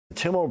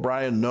Tim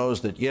O'Brien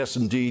knows that, yes,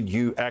 indeed,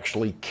 you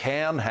actually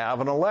can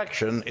have an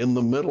election in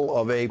the middle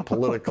of a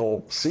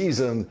political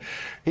season.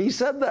 He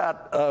said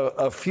that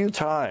a few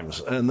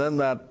times, and then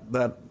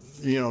that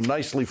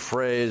nicely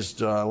phrased,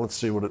 let's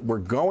see what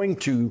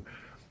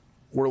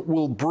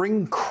we'll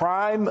bring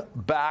crime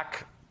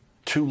back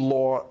to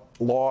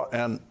law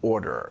and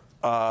order.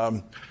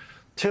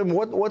 Tim,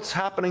 what's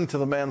happening to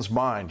the man's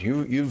mind?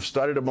 You've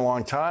studied him a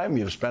long time.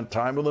 You've spent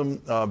time with him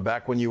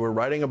back when you were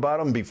writing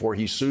about him before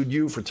he sued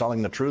you for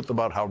telling the truth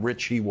about how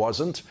rich he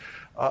wasn't.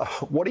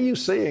 What are you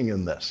seeing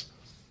in this?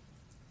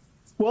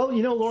 Well,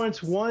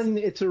 Lawrence, one,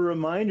 it's a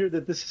reminder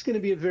that this is going to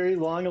be a very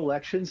long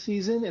election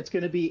season. It's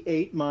going to be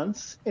 8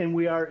 months, and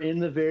we are in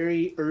the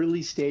very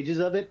early stages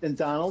of it. And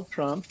Donald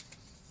Trump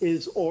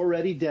is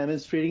already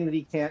demonstrating that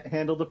he can't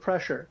handle the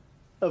pressure.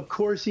 Of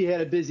course, he had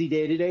a busy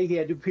day today. He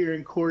had to appear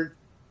in court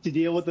to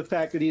deal with the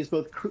fact that he has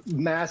both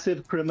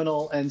massive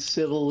criminal and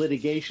civil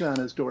litigation on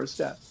his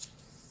doorstep.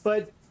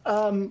 But,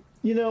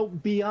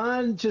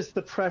 beyond just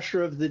the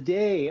pressure of the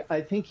day, I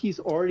think he's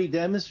already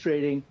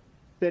demonstrating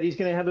that he's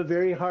going to have a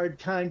very hard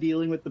time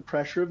dealing with the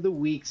pressure of the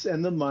weeks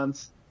and the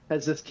months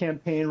as this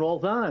campaign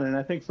rolls on. And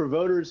I think for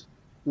voters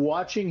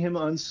watching him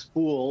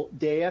unspool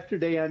day after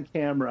day on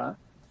camera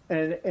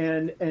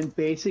and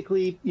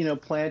basically,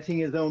 planting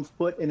his own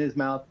foot in his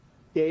mouth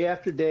day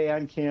after day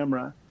on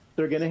camera,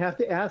 they're going to have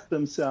to ask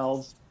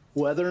themselves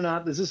whether or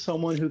not this is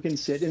someone who can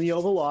sit in the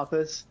Oval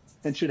Office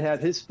and should have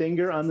his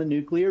finger on the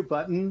nuclear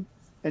button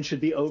and should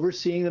be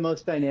overseeing the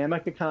most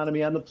dynamic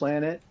economy on the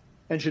planet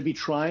and should be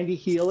trying to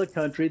heal a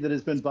country that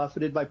has been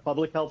buffeted by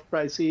public health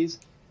crises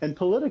and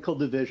political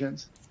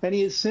divisions. And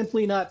he is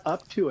simply not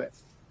up to it.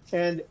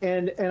 And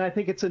I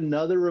think it's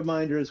another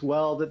reminder as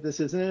well that this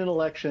isn't an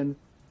election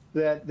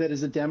that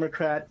is a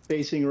Democrat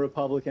facing a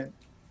Republican.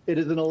 It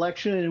is an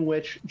election in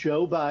which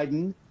Joe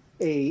Biden,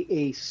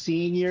 a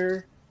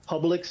senior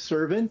public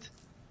servant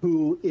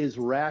who is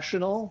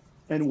rational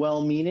and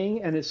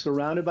well-meaning and is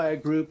surrounded by a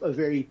group of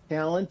very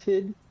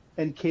talented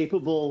and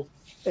capable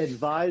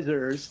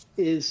advisors,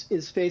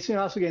 is facing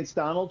off against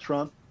Donald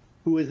Trump,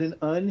 who is an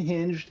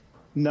unhinged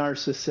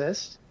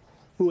narcissist,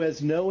 who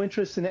has no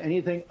interest in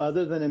anything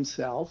other than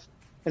himself,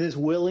 and is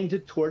willing to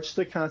torch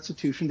the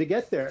Constitution to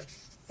get there.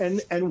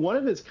 And one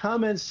of his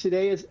comments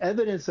today is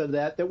evidence of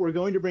that we're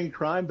going to bring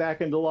crime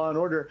back into law and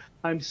order.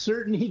 I'm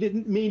certain he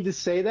didn't mean to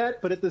say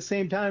that, but at the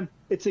same time,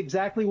 it's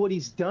exactly what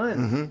he's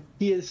done. Mm-hmm.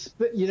 He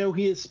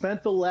has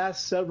spent the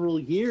last several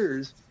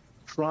years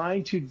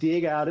trying to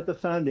dig out at the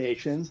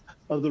foundations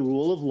of the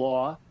rule of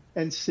law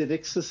and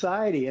civic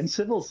society and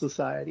civil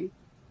society.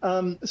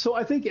 So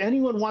I think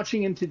anyone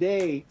watching him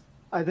today,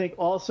 I think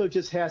also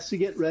just has to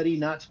get ready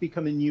not to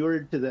become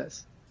inured to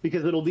this,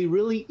 because it'll be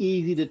really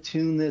easy to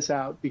tune this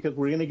out because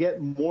we're going to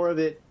get more of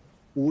it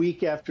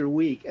week after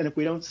week. And if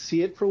we don't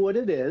see it for what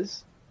it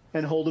is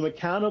and hold him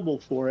accountable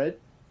for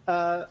it,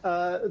 then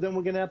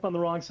we're going to end up on the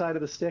wrong side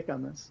of the stick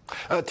on this.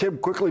 Tim,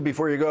 quickly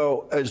before you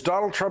go, is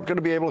Donald Trump going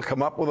to be able to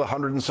come up with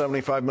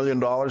 $175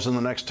 million in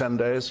the next 10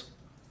 days?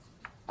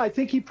 I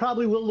think he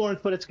probably will,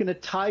 Lawrence, but it's going to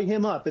tie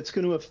him up. It's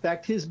going to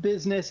affect his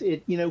business.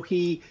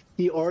 He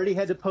already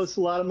had to post a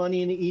lot of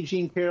money in the E.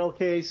 Jean Carroll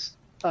case.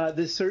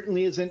 This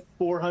certainly isn't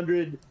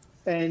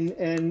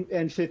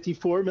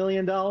 $454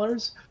 million,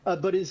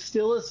 but is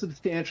still a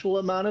substantial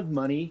amount of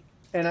money.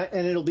 And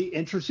it'll be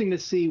interesting to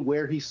see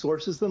where he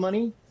sources the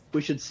money.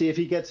 We should see if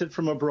he gets it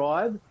from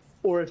abroad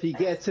or if he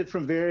gets it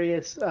from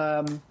various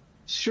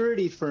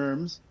surety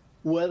firms,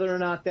 whether or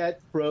not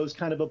that throws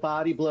kind of a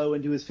body blow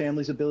into his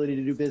family's ability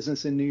to do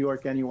business in New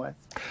York anyway.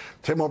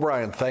 Tim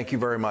O'Brien, thank you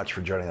very much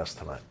for joining us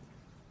tonight.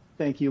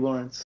 Thank you,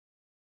 Lawrence.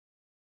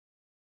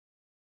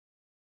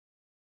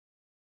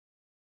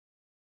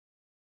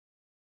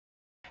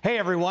 Hey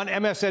everyone,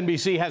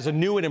 MSNBC has a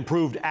new and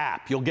improved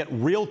app. You'll get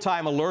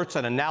real-time alerts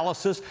and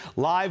analysis,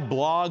 live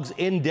blogs,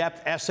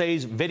 in-depth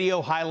essays,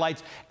 video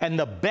highlights, and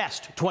the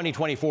best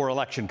 2024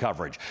 election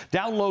coverage.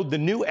 Download the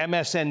new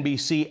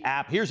MSNBC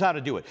app. Here's how to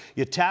do it.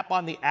 You tap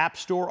on the App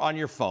Store on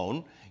your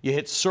phone. You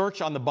hit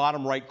search on the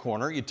bottom right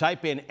corner. You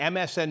type in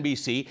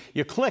MSNBC.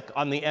 You click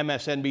on the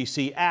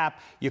MSNBC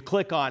app. You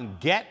click on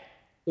Get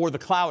or the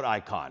cloud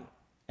icon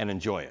and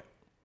enjoy it.